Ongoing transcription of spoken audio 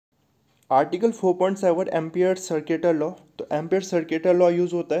Article 4.7 ampere circuital law. तो ampere circuital law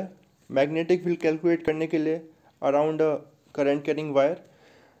use होता है मैग्नेटिक फील्ड कैलकुलेट करने के लिए around current carrying wire.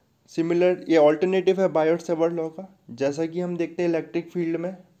 Similar ये ऑल्टरनेटिव है बायोट सेवर्ट लॉ का। जैसा कि हम देखते हैं इलेक्ट्रिक फील्ड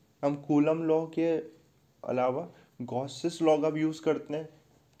में हम कूलम लॉ के अलावा गॉसेस लॉ का भी यूज़ करते हैं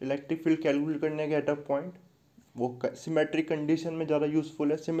इलेक्ट्रिक फील्ड कैलकुलेट करने के एट अ पॉइंट, वो सिमेट्रिक कंडीशन में ज़्यादा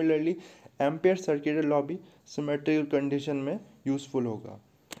यूज़फुल है। सिमिलरली एम्पियर सर्किटल लॉ भी सिमेट्रिक कंडीशन में यूज़फुल होगा।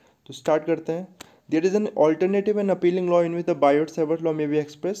 तो स्टार्ट करते हैं। There is an alternative and appealing law in which the Biot Savart law में be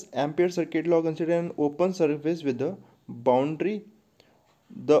express. Ampere circuit law consider an open surface with the boundary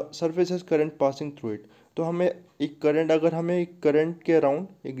the surface has current passing through it. तो हमें एक current, अगर हमें एक current के around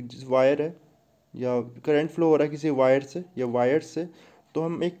एक wire है या करंट फ्लो हो रहा है किसी वायर से या वायर से, तो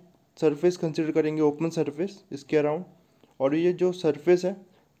हम एक सरफेस कंसिडर करेंगे ओपन सरफेस इसके अराउंड। और ये जो सरफेस है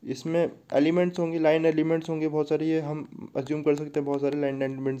इसमें एलिमेंट्स होंगे, लाइन एलिमेंट्स होंगे बहुत सारे, ये हम अज्यूम कर सकते हैं बहुत सारे लाइन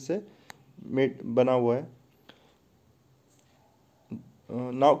एलिमेंट्स से मेड बना हुआ है।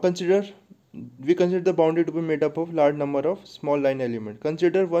 Now we consider the boundary to be made up of large number of small line element.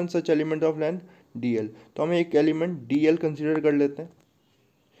 Consider one such element of length dl. तो हमें एक एलिमेंट dl कंसिडर कर लेते हैं।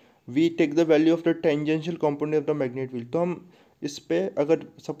 We take the value of the tangential component of the magnetic field. तो हम इस पे अगर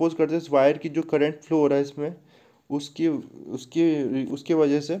सपोज करते हैं इस वायर की जो करंट फ्लो हो रहा है इसमें उसकी उसकी उसकी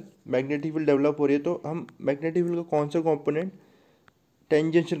वजह से मैग्नेटिक फील्ड डेवलप हो रही है, तो हम मैग्नेटिक फील्ड का कौन सा कंपोनेंट,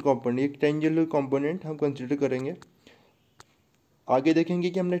 टेंजेंशियल कंपोनेंट, एक टेंजेंशियल कंपोनेंट हम कंसिडर करेंगे। आगे देखेंगे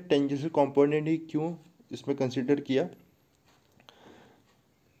कि हमने टेंजेंशियल कंपोनेंट ही क्यों इसमें कंसिडर किया।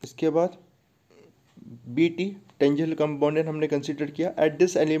 इसके बाद बी टी टेंजेंशियल कंपोनेंट हमने कंसिडर किया at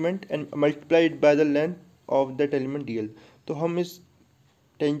this element and multiplied by the length of that element D L. तो हम इस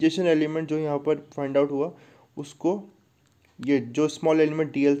टेंजेंशियल एलिमेंट जो यहाँ पर फाइंड आउट हुआ उसको ये जो स्मॉल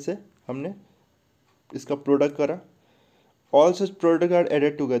एलिमेंट डी एल से हमने इसका प्रोडक्ट करा। All such product are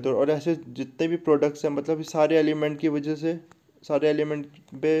added together. और ऐसे जितने भी प्रोडक्ट्स हैं मतलब सारे एलिमेंट की वजह से सारे एलिमेंट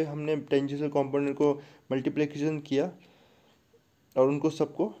पे हमने टेंजेंशियल कंपोनेंट को मल्टीप्लिकेशन किया और उनको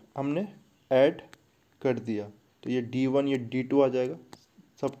सबको हमने ऐड कर दिया। तो ये D1 ये D2 आ जाएगा,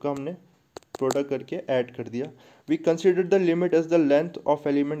 सबका हमने प्रोडक्ट करके ऐड कर दिया। We consider the limit as the length of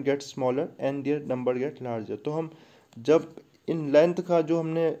element gate smaller and their number gate larger. तो हम जब इन लेंथ का जो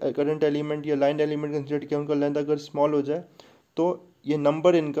हमने करंट एलिमेंट या लाइन एलिमेंट कंसिडर किया उनका लेंथ अगर स्मॉल हो जाए तो ये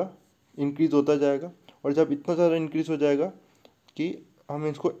नंबर इनका इंक्रीज होता जाएगा। और जब इतना ज़्यादा इंक्रीज हो जाएगा कि हम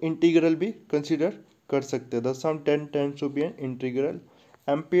इसको इंटीग्रल भी कंसिडर कर सकते हैं। Thus sum 10 tends to be an integral.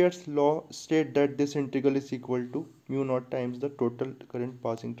 Ampere's law state that this integral is equal to mu naught times the total current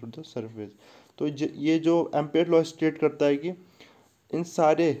passing through the surface. तो ये जो एम्पेयर लॉ स्टेट करता है कि इन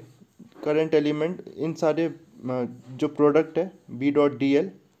सारे करंट एलिमेंट, इन सारे जो product है बी डॉट डी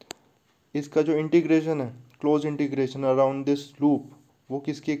एल, इसका जो इंटीग्रेशन है close integration around this loop वो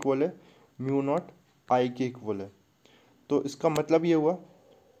किसके इक्वल है, म्यू नॉट आई के इक्वल है। तो इसका मतलब ये हुआ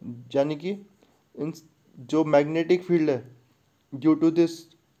यानी कि इन जो मैग्नेटिक फील्ड है ड्यू टू दिस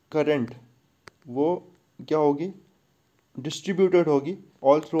करंट वो क्या होगी, डिस्ट्रीब्यूटेड होगी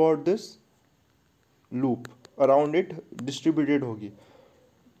all through out this loop, around it distributed होगी।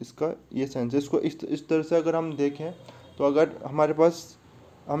 इसका ये सेंस है। इसको इस तरह से अगर हम देखें तो अगर हमारे पास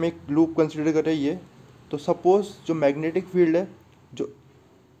हम एक लूप कंसिडर करें ये, तो सपोज जो मैग्नेटिक फील्ड है जो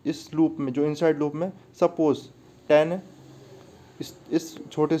इस लूप में, जो इनसाइड लूप में सपोज 10 है, इस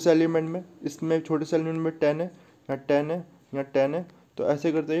छोटे से एलिमेंट में, इसमें छोटे से एलिमेंट में 10 है, यहाँ 10 है, यहाँ 10 है, तो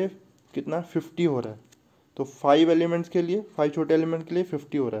ऐसे करते हुए कितना 50 हो रहा है। तो 5 एलिमेंट्स के लिए, 5 छोटे एलिमेंट के लिए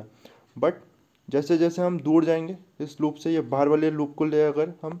 50 हो रहा है। बट जैसे जैसे हम दूर जाएंगे इस लूप से, ये बाहर वाले लूप को ले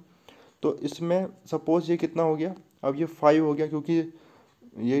अगर हम, तो इसमें सपोज ये कितना हो गया, अब ये 5 हो गया क्योंकि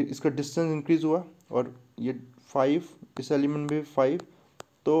ये इसका डिस्टेंस इंक्रीज हुआ और ये 5 इस एलिमेंट में 5,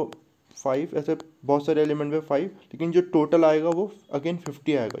 तो 5 ऐसे बहुत सारे एलिमेंट में 5, लेकिन जो टोटल आएगा वो अगेन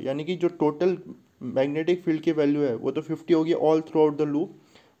 50 आएगा। यानी कि जो टोटल मैग्नेटिक फील्ड की वैल्यू है वो तो 50 होगी all through out the loop,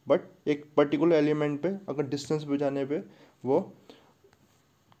 but एक पर्टिकुलर एलिमेंट पे अगर डिस्टेंस पे जाने पे वो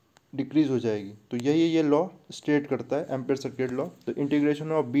डिक्रीज हो जाएगी। तो यही ये लॉ स्टेट करता है एम्पेयर सर्किट लॉ। तो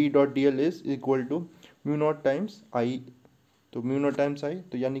integration of B dot D L is equal to mu naught times I. तो म्यू नॉट टाइम्स आई,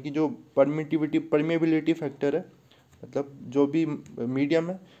 तो यानी कि जो परमेबिलिटी फैक्टर है, मतलब जो भी मीडियम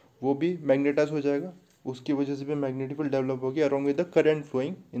है वो भी मैग्नेटाइज हो जाएगा, उसकी वजह से भी मैग्नेटिक फील्ड डेवलप होगी along with the current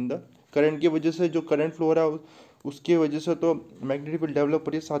flowing in the, current की वजह से जो करंट फ्लो हो रहा है उसकी वजह से तो मैग्नेटिक फील्ड डेवलप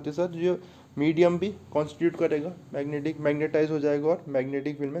हो रही है, साथ ही साथ जो मीडियम भी कॉन्स्टिट्यूट करेगा मैग्नेटाइज हो जाएगा और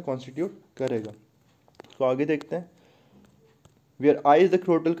मैग्नेटिक फील्ड में कॉन्स्टिट्यूट करेगा। तो आगे देखते हैं। Where I is the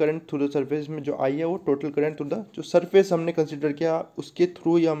total current through the surface, में जो आई है वो टोटल करंट थ्रू द, जो सरफेस हमने कंसिडर किया उसके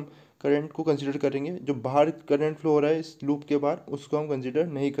थ्रू ही हम करंट को कंसिडर करेंगे। जो बाहर करंट फ्लो हो रहा है इस लूप के बाहर उसको हम कंसिडर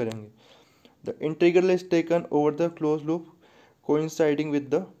नहीं करेंगे। The integral is taken over the close loop coinciding with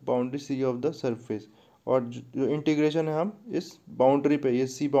the boundary C of the surface, और जो इंटीग्रेशन है हम इस बाउंड्री पे, ये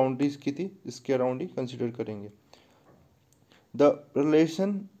सी बाउंड्री की थी, इसके अराउंड ही कंसिडर करेंगे। The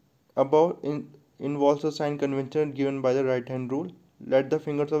relation above involves a sign convention given by the right hand rule. Let the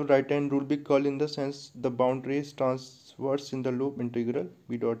fingers of right hand rule be curled in the sense the boundary is transverse in the loop integral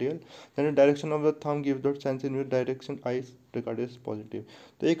b dot l. Then the direction of the thumb gives the sense in which direction I is regarded as positive.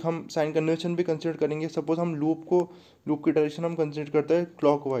 तो एक हम sign convention भी consider करेंगे। Suppose हम loop की direction हम consider करते हैं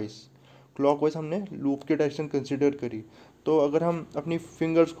क्लॉकवाइज हमने लूप की डायरेक्शन कंसिडर करी, तो अगर हम अपनी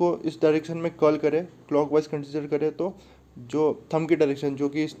फिंगर्स को इस डायरेक्शन में कर्ल करें, क्लॉकवाइज कंसिडर करें, तो जो थंब की डायरेक्शन जो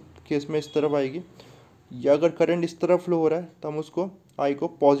कि इस केस में इस तरफ आएगी, या अगर करंट इस तरफ फ्लो हो रहा है तो हम उसको आई को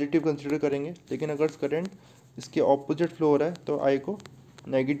पॉजिटिव कंसिडर करेंगे, लेकिन अगर करंट इसके ऑपोजिट फ्लो हो रहा है तो आई को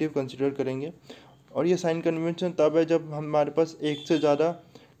नेगेटिव कंसिडर करेंगे। और ये साइन कन्वेंशन तब है जब हमारे पास एक से ज़्यादा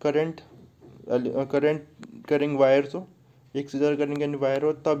करंट करिंग वायर्स हो, एक से ज़्यादा करंट वायर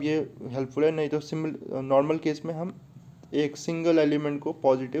हो, तब ये हेल्पफुल है। नहीं तो नॉर्मल केस में हम एक सिंगल एलिमेंट को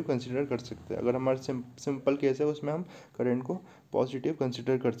पॉजिटिव कंसिडर कर सकते हैं। अगर हमारा सिंपल केस है उसमें हम करंट को पॉजिटिव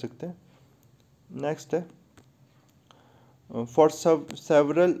कंसिडर कर सकते हैं। नेक्स्ट है for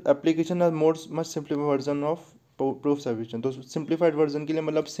several application are more much simplified version of proof sufficient. तो सिंपलीफाइड वर्जन के लिए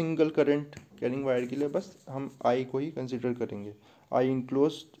मतलब सिंगल करंट कैरिंग वायर के लिए बस हम आई को ही कंसिडर करेंगे, आई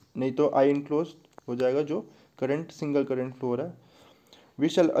इनक्लोज, नहीं तो आई इनक्लोज हो जाएगा जो करंट सिंगल करंट फ्लो हो रहा है। We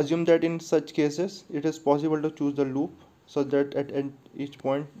shall assume that in such cases it is possible to choose the loop so that at each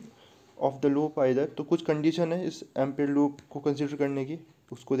point of the loop either. तो कुछ कंडीशन है इस एम्पीयर लूप को कंसिडर करने की,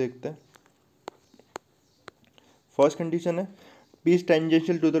 उसको देखते हैं। फर्स्ट कंडीशन है B is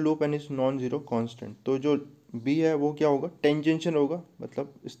tangential to the loop and is non zero constant. तो जो बी है वो क्या होगा, टेंजेंशियल होगा,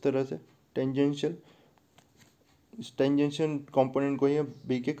 मतलब इस तरह से टेंजेंशियल, इस टेंजेंशियल कंपोनेंट को ही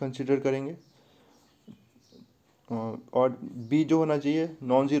बी के कंसिडर करेंगे। और बी जो होना चाहिए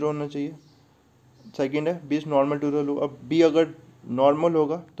नॉन जीरो होना चाहिए। सेकेंड है B is normal to the loop. अब बी अगर नॉर्मल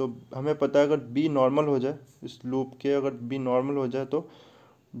होगा तो हमें पता है अगर बी नॉर्मल हो जाए इस लूप के, अगर बी नॉर्मल हो जाए तो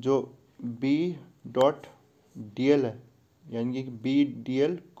जो बी डॉट डी एल है, यानी कि B D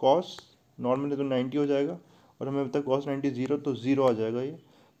L cos normal है तो 90 हो जाएगा, और हमें पता है कॉस 90 ज़ीरो, तो ज़ीरो आ जाएगा ये।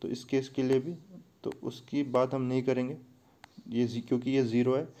 तो इस केस के लिए भी तो उसकी बात हम नहीं करेंगे ये क्योंकि ये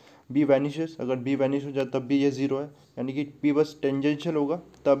ज़ीरो है। बी वैनिशेस, अगर बी वैनिश हो जाए तब भी ये ज़ीरो है, यानी कि बी बस टेंजेंशियल होगा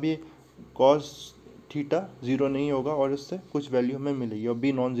तभी कॉस थीटा ज़ीरो नहीं होगा और इससे कुछ वैल्यू हमें मिलेगी, और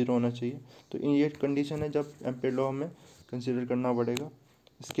बी नॉन ज़ीरो होना चाहिए। तो ये कंडीशन है जब एम्पीयर लॉ हमें कंसिडर करना पड़ेगा।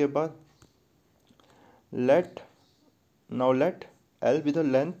 इसके बाद late L be the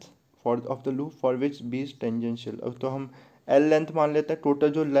length for of the loop for which B is tangential. अब तो हम एल लेंथ मान लेते हैं,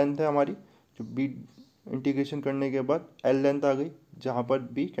 टोटल जो लेंथ है हमारी, जो बी इंटीग्रेशन करने के बाद एल लेंथ आ गई, जहाँ पर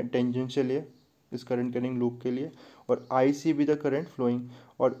बी टेंजेंशियल है इस करंट कैरिंग लूप के लिए, और आई C be the current flowing,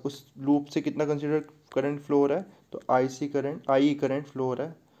 और उस लूप से कितना कंसिडर करंट फ्लो हो रहा है, तो आई करंट फ्लो हो रहा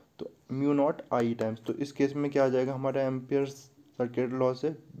है, तो म्यू नॉट आई टाइम्स। तो इस केस में क्या आ जाएगा हमारा एम्पियर सर्किट लॉ से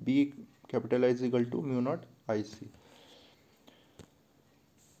B capital I equal to mu not I सी।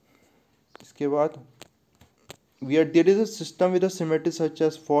 इसके बाद there is a system with a symmetry such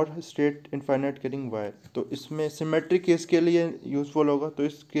as for straight infinite carrying wire. तो इसमें सिमेट्री केस के लिए यूजफुल होगा। तो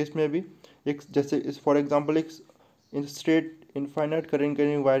इस केस में भी एक जैसे इस फॉर एग्जांपल एक straight infinite current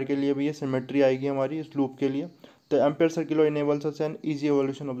carrying wire के लिए भी ये सिमेट्री आएगी हमारी इस लूप के लिए। तो ampere circuit law enables us an easy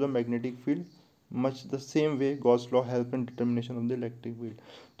evolution of the magnetic field much the same way Gauss law help in determination of the electric field.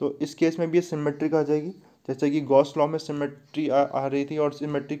 तो इस केस में भी ये सिमेट्रिक आ जाएगी, जैसे कि गॉस लॉ में सिमेट्री आ रही थी, और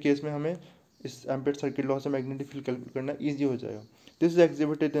सिमेट्री केस में हमें इस एम्पियर सर्किट लॉ से मैग्नेटिक फील्ड कैलकुलेट करना ईजी हो जाएगा। This is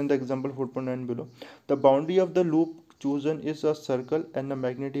exhibited in the example 4.9 below. The boundary of the loop chosen is a circle and the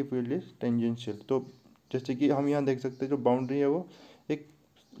magnetic field is tangential. तो जैसे कि हम यहाँ देख सकते हैं जो बाउंड्री है वो एक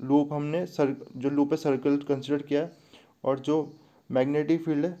लूप हमने जो लूप है सर्कल कंसिडर किया है, और जो मैग्नेटिक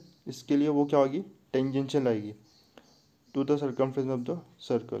फील्ड है इसके लिए वो क्या होगी, टेंजेंशियल आएगी to the circumference of the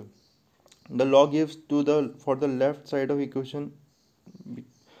circle. The law gives to the for the left side of equation.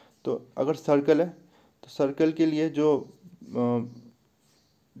 तो अगर सर्कल है तो सर्कल के लिए जो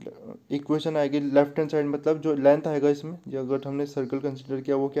इक्वेशन आएगी लेफ्ट हैंड साइड, मतलब जो लेंथ आएगा इसमें, जो अगर हमने सर्कल कंसिडर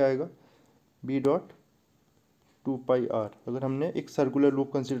किया वो क्या आएगा, बी डॉट 2πr। अगर हमने एक सर्कुलर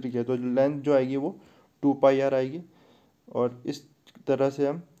लूप कंसिडर किया तो लेंथ जो आएगी वो 2πr आएगी, और इस तरह से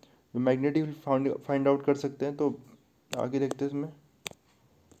हम मैग्नेटिक फील्ड फाइंड आउट कर सकते हैं। तो आगे देखते हैं इसमें,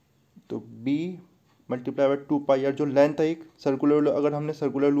 तो b मल्टीप्लाई बाय 2πr जो लेंथ है एक सर्कुलर, अगर हमने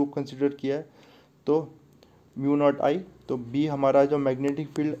सर्कुलर लूप कंसिडर किया है तो म्यू नॉट आई, तो b हमारा जो magnetic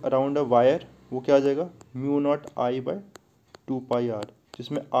field around a wire वो क्या आ जाएगा, mu not I bye 2πr,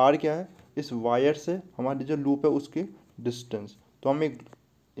 जिसमें r क्या है, इस वायर से हमारी जो लूप है उसकी डिस्टेंस। तो हम एक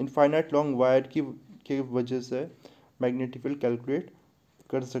इनफाइनाइट लॉन्ग वायर की वजह से मैग्नेटिक फील्ड कैलकुलेट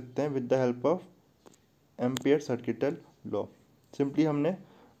कर सकते हैं with the help of ampere circuital law. Simply हमने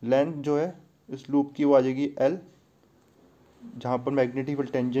लेंथ जो है इस लूप की वो आ जाएगी L, जहाँ पर मैग्नेटिक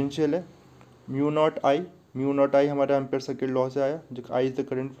फील्ड टेंजेंशियल है, म्यू नॉट आई हमारा एम्पियर सर्किट लॉ से आया, जो I is the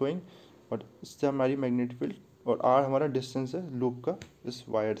current flowing, और इससे हमारी मैग्नेटिक फील्ड, और आर हमारा डिस्टेंस है लूप का इस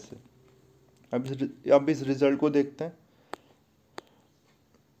वायर से। अब इस रिजल्ट को देखते हैं।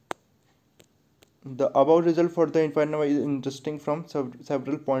 The about result for the infinite wire is interesting from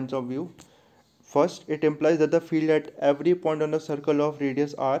several points of view. First, it implies that the field at every point on the circle of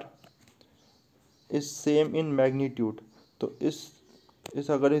radius r is same in magnitude। तो इस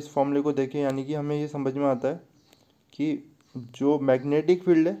अगर इस फॉर्मूले को देखें, यानी कि हमें ये समझ में आता है कि जो मैग्नेटिक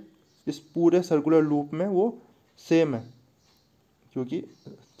फील्ड है इस पूरे सर्कुलर लूप में वो सेम है, क्योंकि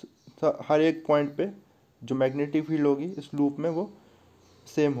हर एक पॉइंट पे जो मैग्नेटिक फील्ड होगी इस लूप में वो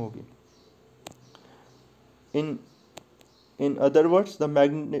सेम होगी। In other words, the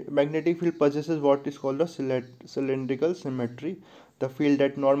magnetic field possesses what is called a cylindrical symmetry. The field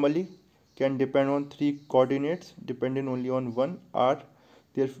that normally can depend on three coordinates depending only on one are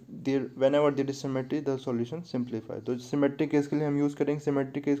whenever there is symmetry the solution simplifies। तो symmetry case के लिए हम use करेंगे,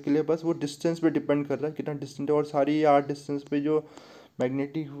 symmetry case के लिए बस वो distance पे डिपेंड कर रहा है कितना डिस्टेंस है, और सारी आर डिस्टेंस पे जो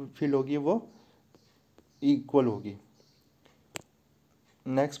मैग्नेटिक फील्ड होगी वो इक्वल होगी।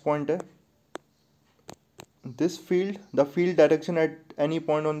 नेक्स्ट पॉइंट है this field, the field direction at any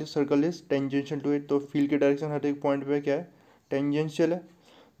point on this circle is tangential to it. तो फील्ड की डायरेक्शन हर एक पॉइंट पे क्या है, टेंजेंशियल है।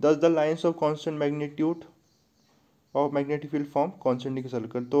 दस the lines of constant magnitude of magnetic field form concentric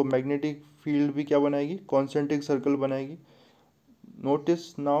circle. तो मैग्नेटिक फील्ड भी क्या बनाएगी, कॉन्सेंट्रिक सर्कल बनाएगी।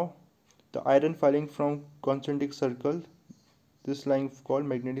 Notice now the iron filing from concentric circle, this line called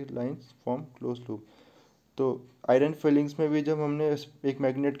magnetic lines form close loop. तो iron filings में भी जब हमने एक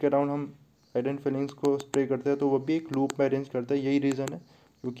मैग्नेट के अराउंड हम आयरन फिलिंग्स को स्प्रे करते हैं तो वो भी एक लूप में अरेंज करता है। यही रीज़न है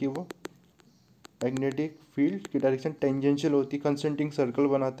क्योंकि वो मैग्नेटिक फील्ड की डायरेक्शन टेंजेंशियल होती है, कंसेंट्रिक सर्कल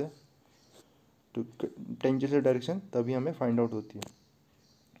बनाते हैं, तो टेंजेंशियल डायरेक्शन तभी हमें फाइंड आउट होती है।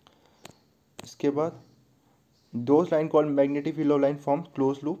 इसके बाद those line called magnetic field of line form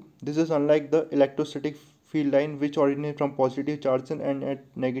close loop. This is unlike the electrostatic field line which originate from positive charges and eight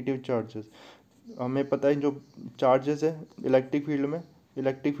negative charges. हमें पता है जो चार्जेस है इलेक्ट्रिक फील्ड में,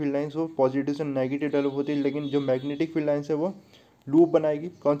 इलेक्ट्रिक फील्ड लाइन्स वो positive से negative develop होती है, लेकिन जो मैग्नेटिक फील्ड लाइन्स है वो लूप बनाएगी,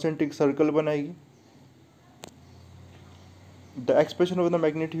 कॉन्सेंट्रिक सर्कल बनाएगी। The expression of the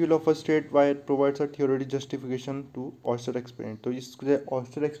magnetic field of a straight wire provides a theoretic justification to oyster experiment. तो इससे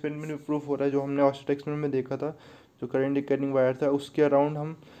ऑस्टर एक्सपेरिमेंट में प्रूफ हो रहा है, जो हमने ऑस्टर एक्सपेरिमेंट में देखा था, जो करंट कैरिंग वायर था उसके अराउंड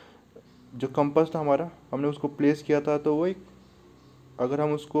हम जो कंपास था हमारा हमने उसको प्लेस किया था, तो वो एक अगर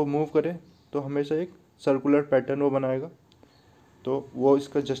हम उसको मूव करें तो हमेशा एक सर्कुलर पैटर्न वो बनाएगा, तो वो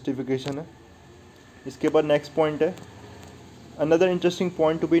इसका जस्टिफिकेशन है। इसके बाद नेक्स्ट पॉइंट है, another interesting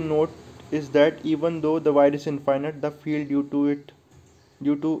point to be note is that even though the wire is infinite, the field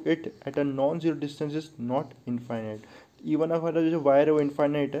due to it at a non-zero distance is not infinite। Even अगर जो वायर है वो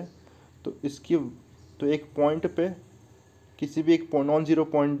infinite है तो इसकी तो एक पॉइंट पे किसी भी एक नॉन ज़ीरो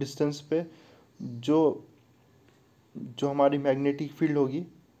पॉइंट डिस्टेंस पे जो जो हमारी मैग्नेटिक फील्ड होगी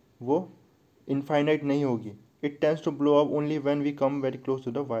वो इनफाइनाइट नहीं होगी। It tends to blow up only when we come very close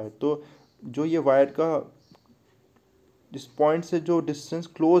to the wire. तो जो ये वायर का इस पॉइंट से जो डिस्टेंस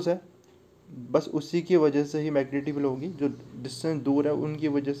क्लोज है बस उसी की वजह से ही मैग्नेटिक फील्ड होगी, जो डिस्टेंस दूर है उनकी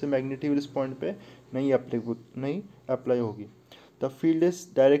वजह से मैग्नेटिक फील्ड इस पॉइंट पे नहीं अप्लाई होगी। The field is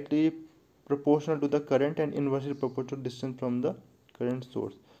directly proportional to the current and inversely proportional distance from the current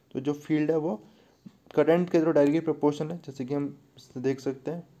source. तो जो फील्ड है वो करंट के तो डायरेक्टली प्रोपोर्शनल है, जैसे कि हम देख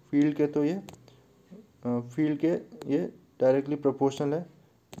सकते हैं फील्ड के ये डायरेक्टली प्रोपोर्शनल है,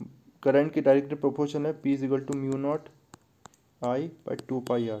 करंट के डायरेक्टली प्रोपोर्शनल है, P is equal to mu not I by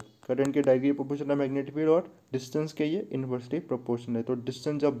 2πr। Current के डायरेक्टली प्रोपोर्शनल है मैग्नेटिक फील्ड, और डिस्टेंस के ये इन्वर्सली प्रोपोर्शनल है। तो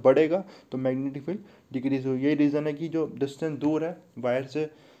डिस्टेंस जब बढ़ेगा तो मैग्नेटिक फील्ड डिक्रीज होगी। यही रीज़न है कि जो डिस्टेंस दूर है वायर से,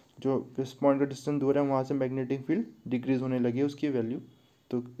 जो इस पॉइंट का डिस्टेंस दूर है वहाँ से मैग्नेटिक फील्ड डिक्रीज होने लगी है उसकी वैल्यू।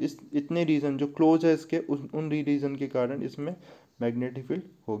 तो इस इतने रीज़न जो क्लोज है इसके उन रीज़न के कारण इसमें मैग्नेटिक फील्ड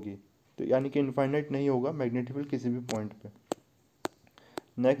होगी। तो यानी कि इनफाइनाइट नहीं होगा मैग्नेटिक फील्ड किसी भी पॉइंट पे।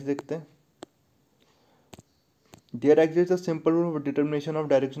 नेक्स्ट देखते हैं, there exists a simple rule of determination of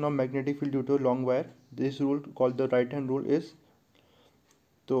direction of magnetic field due to a long wire. This rule, called the right hand rule, is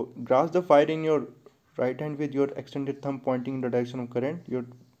to grasp the fire in your right hand with your extended thumb pointing in the direction of current. Your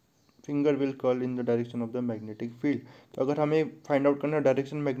finger will curl in the direction of the magnetic field। तो अगर हमें find out करना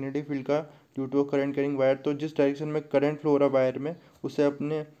direction magnetic field का due to current carrying wire, तो जिस direction में current flow हो रहा है वायर में उसे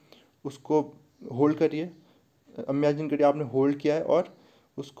अपने उसको होल्ड करिए, इमेजिन करिए आपने होल्ड किया है और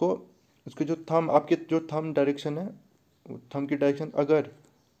उसको, उसके जो थंब, आपके जो थंब डायरेक्शन है, थंब की डायरेक्शन अगर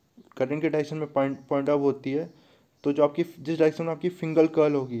करंट के डायरेक्शन में पॉइंट अप होती है, तो जो आपकी जिस डायरेक्शन में आपकी फिंगर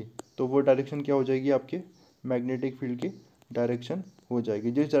कर्ल होगी, तो वो डायरेक्शन क्या हो जाएगी, आपके मैग्नेटिक फील्ड की डायरेक्शन हो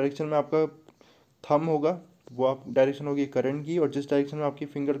जाएगी। जिस डायरेक्शन में आपका थंब होगा वो आप डायरेक्शन होगी करंट की, और जिस डायरेक्शन में आपकी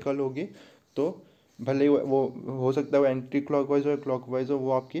फिंगर कर्ल होगी, तो भले ही वो हो सकता है वो एंटी क्लॉकवाइज और क्लॉकवाइज हो,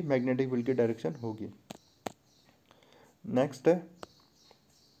 वो आपकी मैग्नेटिक फील्ड की डायरेक्शन होगी। नेक्स्ट है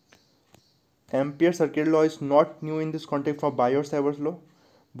Ampere's circuit law is not new in this context for Biot-Savart's law.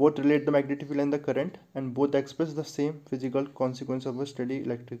 Both relate the magnetic field and the current, and both express the same physical consequence of a steady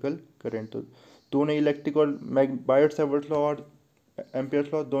electrical current. तो दोनों electric और Biot-Savart law और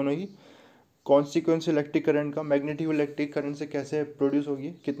Ampere's law दोनों ही consequence electric current का magnetic electric current से कैसे produce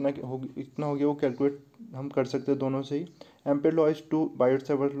होगी, कितना होगी, इतना हो गया, वो कैलकुलेट हम कर सकते हैं दोनों से ही। Ampere law is to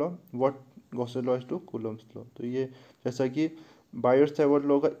Biot-Savart law what Gauss's law is to Coulomb's law. तो ये जैसा कि बायोट-सावर्ट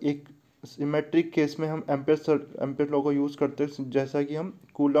लॉ का एक सिमेट्रिक केस में हम एम्पियर लॉ को यूज़ करते हैं, जैसा कि हम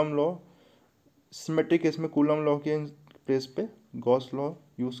कूलम लॉ सिमेट्रिक केस में कूलम लॉ के प्लेस पे गॉस लॉ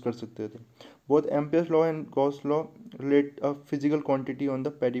यूज़ कर सकते थे। Both Ampere's law and Gauss law relate a physical quantity on the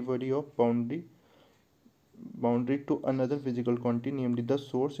periphery of boundary to another physical quantity namely the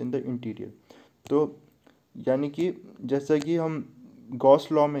source in the interior. तो यानी कि जैसा कि हम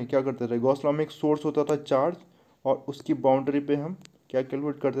गॉस लॉ में क्या करते थे, गॉस लॉ में एक सोर्स होता था चार्ज, और उसकी बाउंड्री पे हम क्या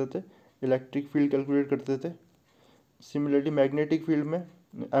कैलकुलेट करते थे, इलेक्ट्रिक फील्ड कैलकुलेट करते थे। सिमिलरली मैग्नेटिक फील्ड में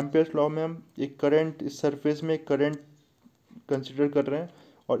एम्पियर्स लॉ में हम एक करंट, इस सरफेस में एक करंट कंसिडर कर रहे हैं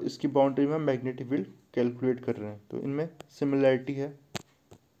और इसकी बाउंड्री में हम मैग्नेटिक फील्ड कैलकुलेट कर रहे हैं, तो इनमें सिमिलैरिटी है।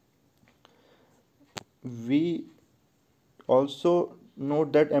 We also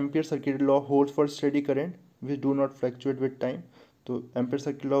note that ampere circuit law holds for steady current which do not fluctuate with time. तो एम्पियर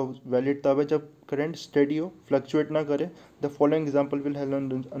सर्किट लॉ वैलिड तब है जब करंट स्टेडी हो, फ्लक्चुएट ना करे। The following example will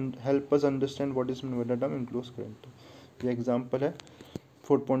help us understand what is mean by the term enclose current. ये example है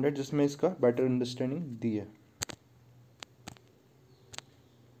 4.8 जिसमें इसका बेटर अंडरस्टैंडिंग दी है।